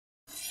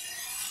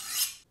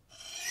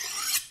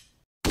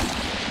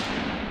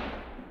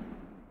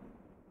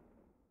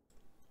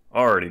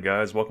Alrighty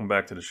guys, welcome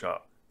back to the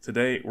shop.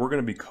 Today we're going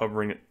to be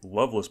covering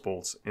Loveless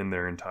bolts in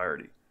their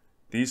entirety.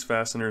 These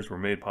fasteners were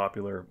made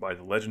popular by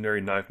the legendary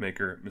knife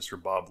maker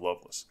Mr. Bob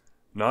Loveless.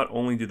 Not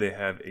only do they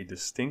have a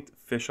distinct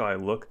fisheye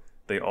look,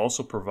 they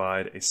also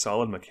provide a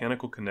solid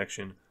mechanical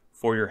connection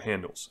for your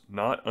handles,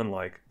 not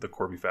unlike the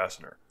Corby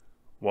fastener.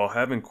 While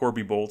having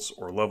Corby bolts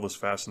or Loveless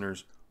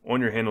fasteners on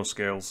your handle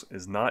scales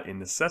is not a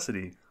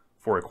necessity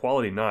for a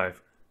quality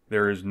knife,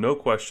 there is no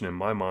question in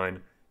my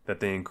mind that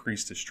they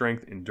increase the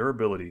strength and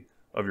durability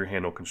of your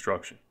handle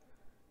construction.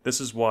 This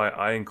is why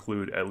I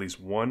include at least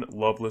one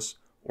Loveless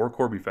or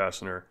Corby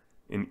fastener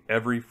in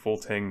every full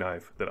tang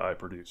knife that I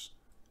produce.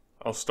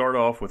 I'll start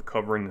off with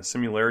covering the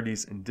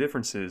similarities and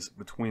differences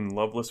between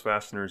Loveless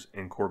fasteners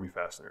and Corby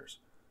fasteners.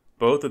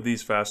 Both of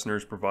these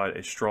fasteners provide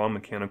a strong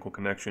mechanical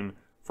connection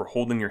for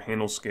holding your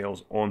handle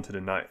scales onto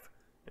the knife.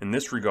 In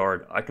this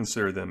regard, I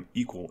consider them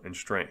equal in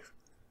strength.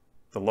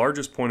 The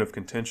largest point of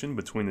contention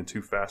between the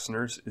two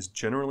fasteners is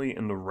generally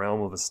in the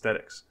realm of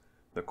aesthetics.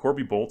 The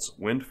Corby bolts,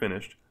 when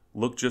finished,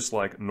 look just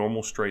like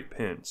normal straight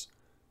pins.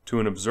 To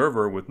an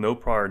observer with no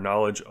prior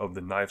knowledge of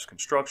the knife's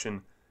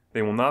construction,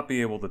 they will not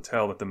be able to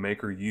tell that the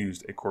maker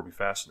used a Corby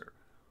fastener.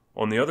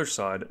 On the other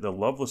side, the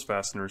Loveless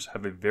fasteners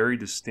have a very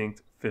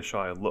distinct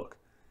fisheye look.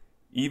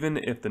 Even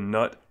if the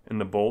nut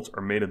and the bolt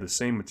are made of the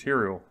same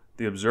material,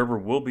 the observer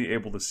will be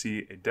able to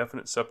see a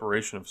definite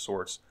separation of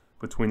sorts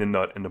between the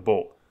nut and the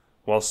bolt.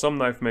 While some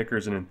knife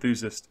makers and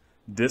enthusiasts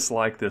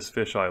dislike this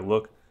fisheye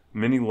look,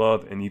 many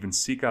love and even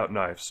seek out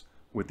knives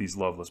with these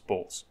Loveless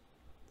bolts.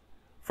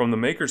 From the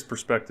maker's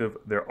perspective,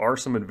 there are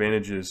some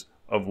advantages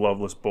of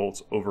Loveless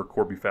bolts over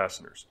Corby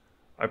fasteners.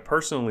 I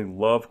personally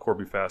love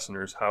Corby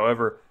fasteners,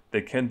 however,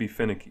 they can be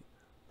finicky.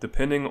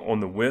 Depending on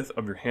the width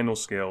of your handle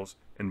scales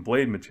and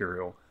blade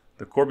material,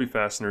 the Corby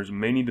fasteners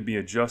may need to be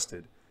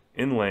adjusted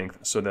in length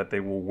so that they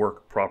will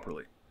work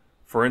properly.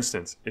 For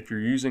instance, if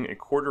you're using a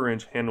 1/4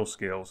 inch handle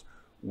scales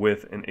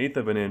with an 1/8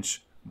 of an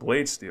inch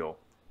blade steel,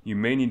 you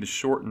may need to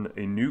shorten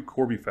a new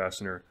Corby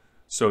fastener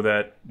so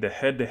that the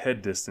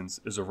head-to-head distance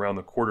is around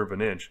the 1/4 of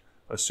an inch,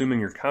 assuming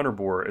your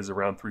counterbore is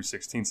around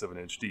 3/16 of an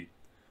inch deep.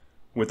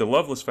 With the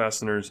Loveless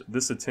fasteners,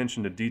 this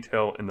attention to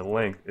detail and the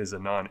length is a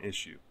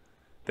non-issue.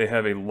 They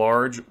have a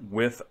large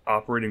width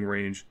operating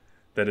range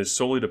that is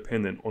solely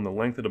dependent on the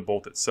length of the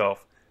bolt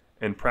itself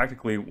and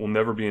practically will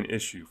never be an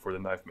issue for the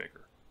knife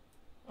maker.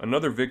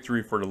 Another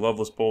victory for the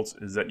Loveless bolts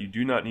is that you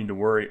do not need to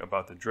worry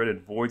about the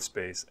dreaded void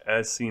space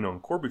as seen on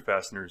Corby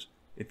fasteners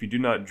if you do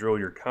not drill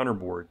your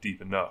counterbore deep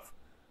enough.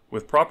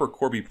 With proper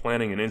Corby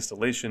planning and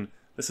installation,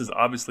 this is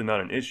obviously not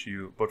an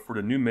issue, but for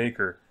the new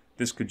maker,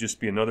 this could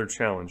just be another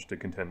challenge to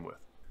contend with.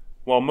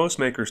 While most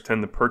makers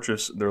tend to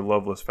purchase their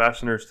Loveless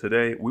fasteners,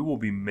 today we will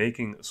be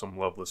making some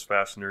Loveless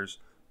fasteners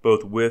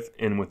both with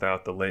and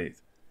without the lathe.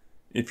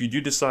 If you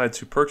do decide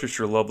to purchase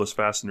your Loveless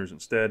fasteners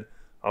instead,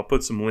 I'll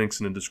put some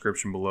links in the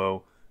description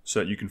below so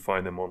that you can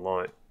find them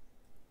online.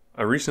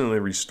 I recently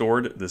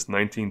restored this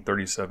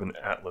 1937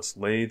 Atlas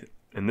lathe,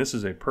 and this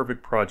is a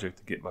perfect project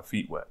to get my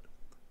feet wet.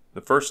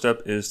 The first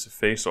step is to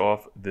face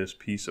off this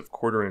piece of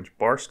 1/4 inch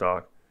bar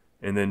stock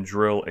and then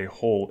drill a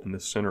hole in the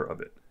center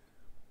of it.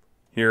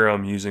 Here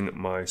I'm using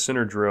my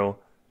center drill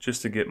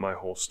just to get my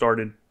hole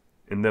started,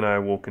 and then I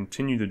will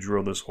continue to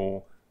drill this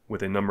hole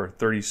with a number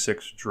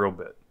 36 drill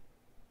bit.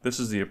 This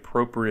is the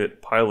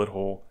appropriate pilot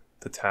hole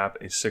to tap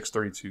a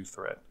 632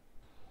 thread.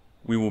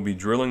 We will be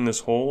drilling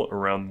this hole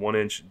around 1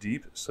 inch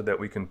deep so that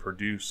we can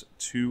produce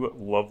 2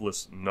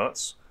 Loveless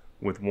nuts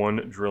with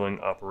one drilling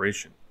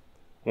operation.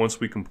 Once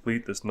we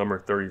complete this number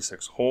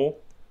 36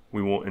 hole,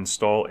 we will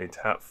install a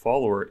tap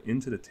follower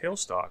into the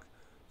tailstock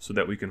so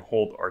that we can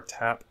hold our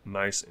tap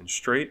nice and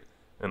straight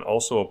and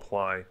also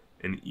apply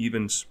an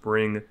even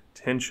spring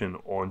tension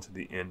onto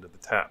the end of the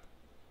tap.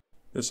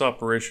 This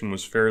operation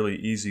was fairly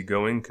easy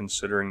going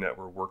considering that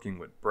we're working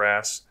with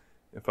brass.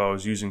 If I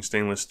was using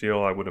stainless steel,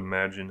 I would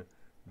imagine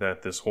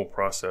that this whole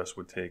process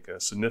would take a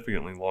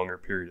significantly longer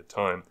period of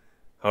time.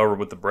 However,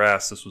 with the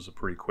brass, this was a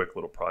pretty quick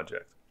little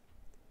project.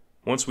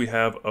 Once we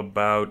have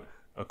about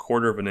a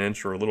 1/4 of an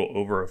inch or a little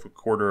over a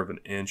 1/4 of an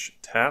inch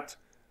tapped,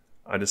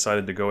 I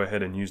decided to go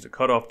ahead and use the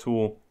cutoff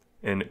tool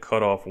and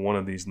cut off one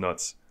of these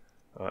nuts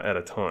at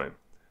a time.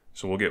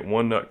 So we'll get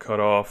one nut cut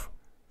off,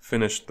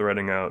 finish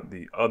threading out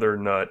the other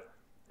nut,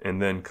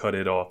 and then cut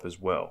it off as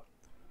well.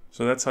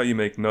 So that's how you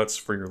make nuts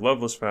for your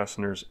Loveless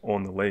fasteners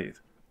on the lathe.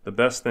 The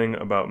best thing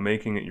about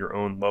making your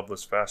own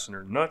Loveless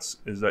fastener nuts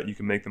is that you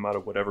can make them out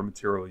of whatever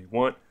material you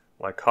want,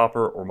 like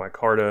copper or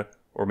micarta,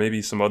 or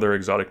maybe some other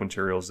exotic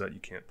materials that you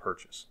can't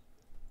purchase.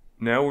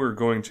 Now we're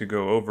going to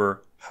go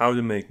over how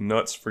to make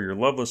nuts for your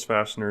Loveless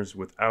fasteners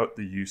without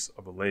the use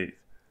of a lathe.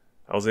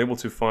 I was able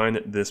to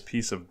find this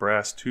piece of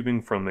brass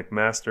tubing from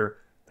McMaster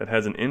that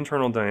has an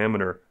internal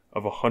diameter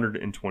of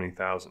 120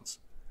 thousandths.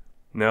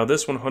 Now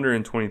this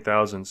 120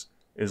 thousandths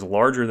is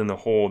larger than the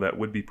hole that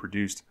would be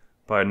produced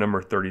by a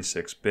number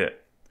 36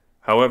 bit.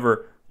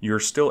 However, you're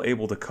still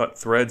able to cut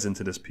threads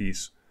into this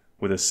piece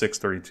with a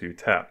 632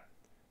 tap.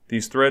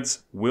 These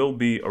threads will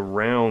be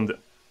around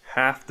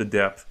half the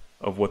depth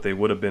of what they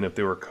would have been if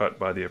they were cut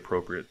by the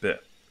appropriate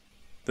bit.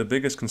 The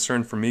biggest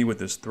concern for me with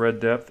this thread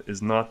depth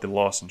is not the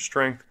loss in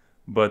strength,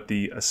 but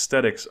the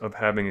aesthetics of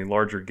having a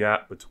larger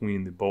gap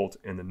between the bolt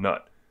and the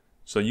nut.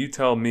 So you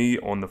tell me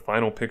on the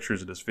final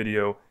pictures of this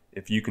video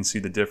if you can see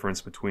the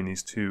difference between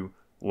these two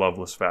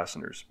Loveless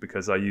fasteners,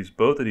 because I use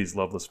both of these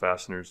Loveless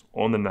fasteners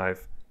on the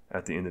knife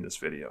at the end of this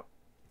video.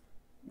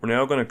 We're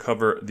now going to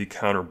cover the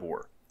counter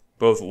bore.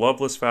 Both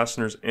Loveless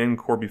fasteners and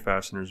Corby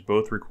fasteners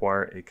both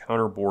require a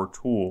counter bore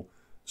tool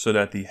so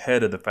that the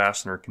head of the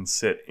fastener can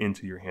sit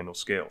into your handle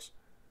scales.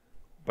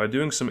 By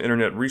doing some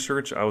internet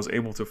research, I was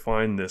able to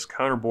find this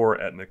counter bore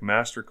at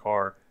McMaster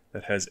car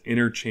that has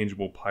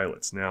interchangeable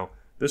pilots. Now,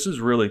 this is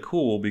really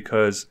cool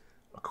because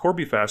a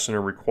Corby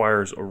fastener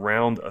requires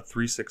around a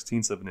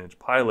 3/16 of an inch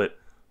pilot,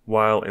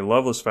 while a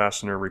Loveless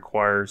fastener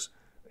requires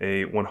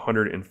a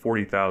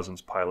 140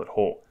 thousandths pilot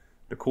hole.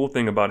 The cool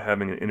thing about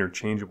having an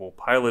interchangeable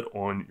pilot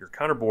on your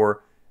counter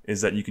bore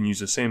is that you can use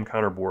the same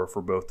counter bore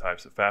for both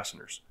types of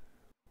fasteners.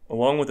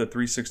 Along with a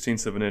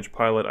 3/16 of an inch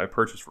pilot I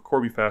purchased for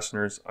Corby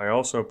fasteners, I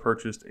also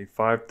purchased a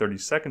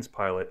 5/32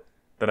 pilot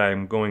that I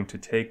am going to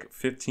take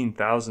 15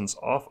 thousandths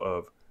off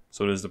of,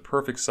 so it is the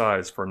perfect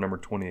size for a number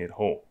 28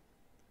 hole.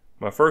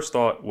 My first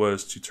thought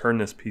was to turn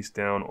this piece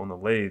down on the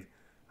lathe.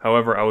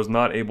 However, I was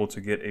not able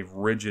to get a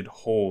rigid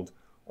hold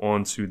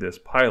onto this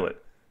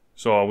pilot,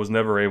 so I was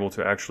never able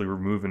to actually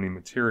remove any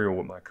material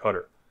with my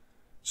cutter.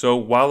 So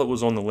while it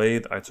was on the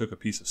lathe, I took a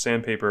piece of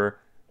sandpaper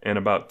and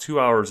about 2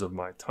 hours of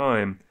my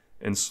time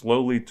and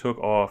slowly took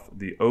off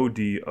the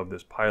OD of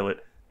this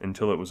pilot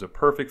until it was a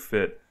perfect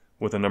fit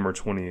with a number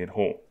 28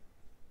 hole.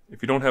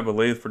 If you don't have a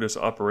lathe for this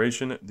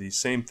operation, the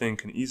same thing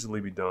can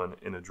easily be done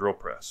in a drill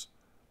press.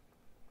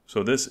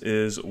 So this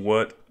is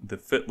what the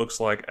fit looks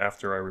like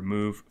after I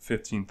remove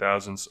 15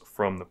 thousandths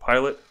from the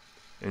pilot,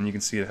 and you can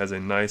see it has a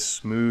nice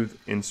smooth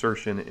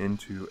insertion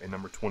into a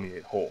number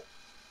 28 hole.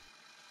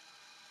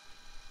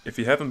 If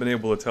you haven't been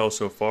able to tell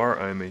so far,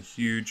 I am a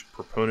huge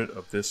proponent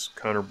of this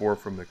counter bore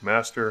from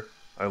McMaster.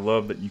 I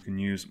love that you can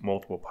use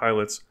multiple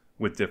pilots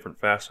with different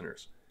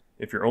fasteners.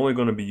 If you're only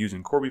going to be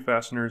using Corby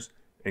fasteners,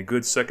 a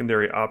good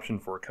secondary option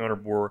for a counter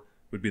bore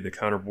would be the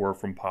counter bore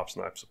from Pop's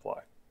Knife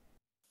Supply.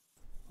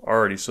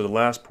 Alrighty, so the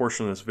last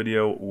portion of this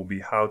video will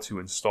be how to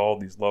install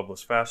these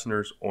Loveless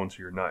fasteners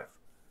onto your knife.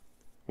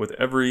 With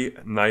every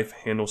knife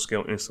handle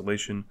scale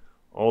installation,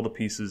 all the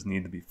pieces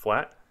need to be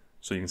flat,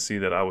 so you can see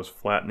that I was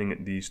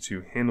flattening these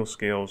two handle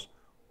scales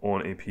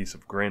on a piece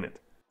of granite.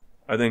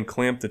 I then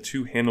clamped the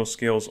two handle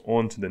scales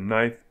onto the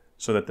knife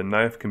so that the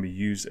knife can be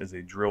used as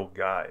a drill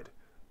guide.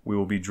 We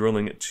will be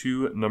drilling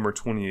 2 number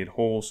 28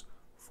 holes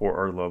for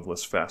our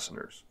Loveless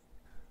fasteners.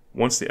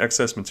 Once the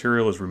excess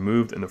material is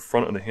removed and the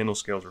front of the handle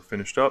scales are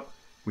finished up,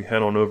 we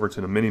head on over to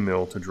the mini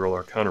mill to drill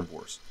our counter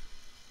bores.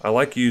 I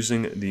like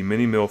using the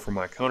mini mill for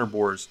my counter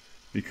bores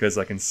because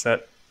I can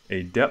set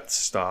a depth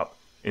stop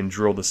and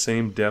drill the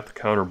same depth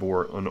counter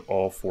bore on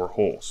all 4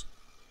 holes.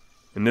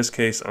 In this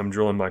case, I'm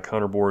drilling my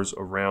counter bores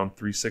around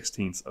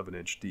 3/16 of an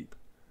inch deep.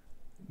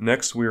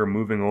 Next, we are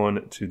moving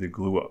on to the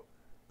glue up.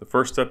 The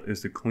first step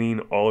is to clean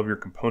all of your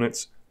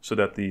components so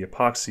that the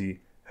epoxy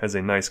has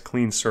a nice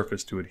clean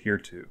surface to adhere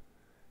to.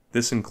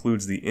 This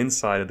includes the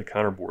inside of the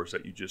counter bores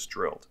that you just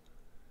drilled.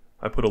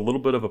 I put a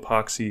little bit of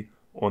epoxy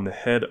on the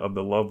head of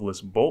the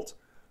Loveless bolt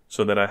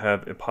so that I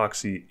have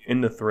epoxy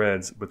in the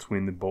threads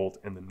between the bolt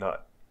and the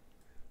nut.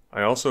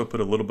 I also put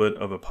a little bit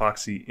of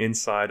epoxy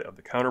inside of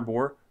the counter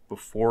bore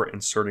before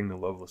inserting the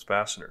Loveless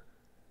fastener.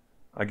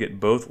 I get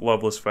both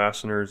Loveless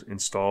fasteners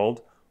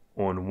installed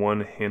on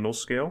one handle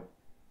scale,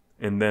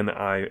 and then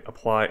I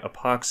apply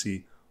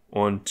epoxy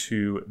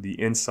onto the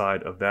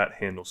inside of that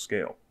handle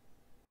scale.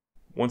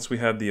 Once we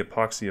have the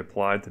epoxy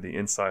applied to the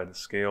inside of the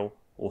scale,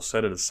 we'll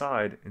set it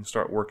aside and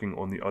start working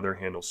on the other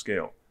handle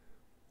scale.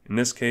 In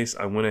this case,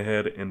 I went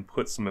ahead and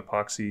put some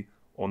epoxy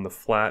on the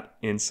flat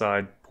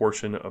inside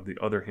portion of the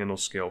other handle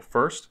scale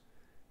first,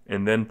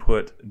 and then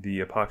put the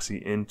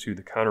epoxy into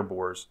the counter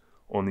bores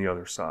on the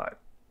other side.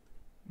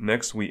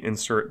 Next, we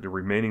insert the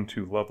remaining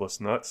 2 Loveless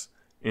nuts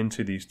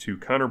into these 2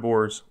 counter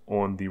bores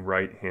on the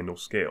right handle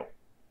scale.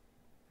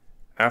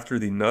 After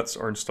the nuts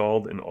are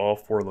installed in all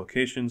 4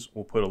 locations,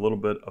 we'll put a little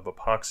bit of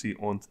epoxy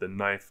onto the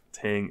knife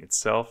tang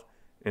itself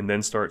and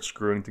then start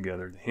screwing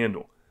together the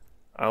handle.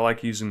 I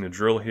like using the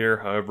drill here,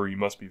 however you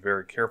must be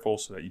very careful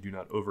so that you do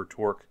not over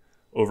torque,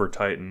 over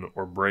tighten,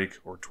 or break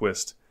or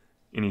twist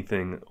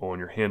anything on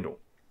your handle.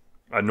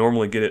 I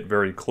normally get it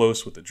very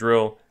close with the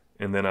drill,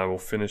 and then I will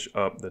finish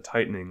up the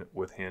tightening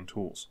with hand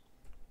tools.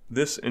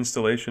 This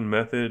installation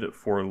method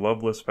for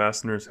Loveless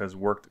fasteners has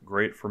worked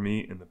great for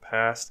me in the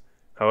past.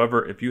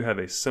 However, if you have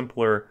a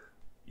simpler,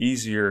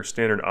 easier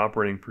standard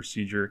operating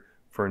procedure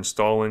for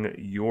installing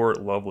your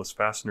Loveless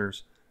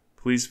fasteners,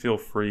 please feel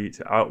free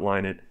to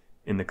outline it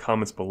in the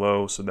comments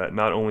below so that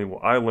not only will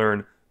I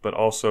learn, but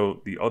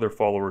also the other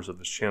followers of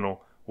this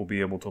channel will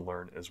be able to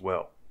learn as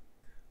well.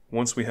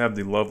 Once we have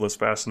the Loveless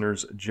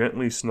fasteners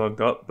gently snugged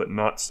up, but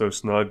not so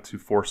snug to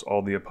force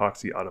all the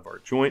epoxy out of our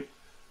joint,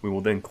 we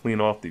will then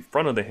clean off the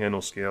front of the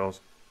handle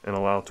scales and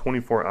allow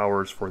 24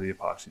 hours for the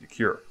epoxy to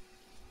cure.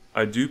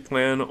 I do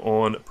plan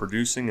on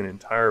producing an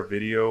entire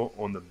video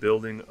on the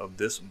building of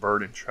this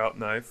bird and trout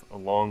knife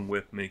along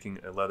with making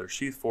a leather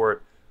sheath for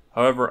it.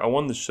 However, I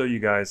wanted to show you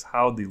guys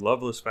how the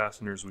Loveless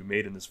fasteners we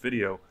made in this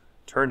video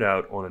turned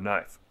out on a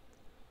knife.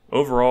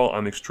 Overall,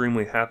 I'm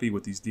extremely happy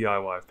with these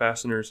DIY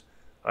fasteners.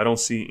 I don't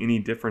see any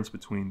difference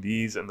between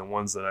these and the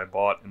ones that I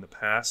bought in the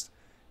past,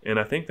 and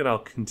I think that I'll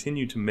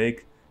continue to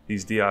make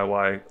these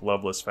DIY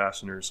Loveless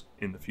fasteners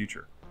in the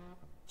future.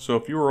 So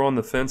if you were on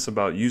the fence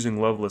about using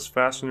Loveless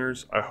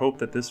fasteners, I hope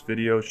that this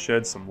video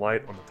sheds some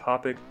light on the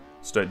topic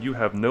so that you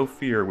have no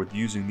fear with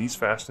using these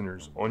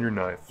fasteners on your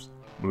knives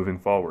moving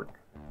forward.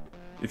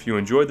 If you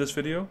enjoyed this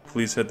video,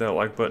 please hit that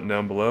like button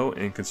down below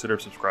and consider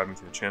subscribing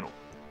to the channel.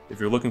 If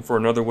you're looking for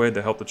another way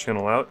to help the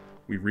channel out,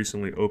 we've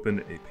recently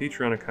opened a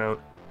Patreon account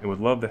and would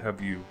love to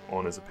have you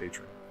on as a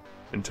patron.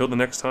 Until the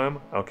next time,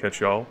 I'll catch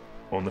y'all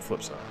on the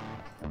flip side.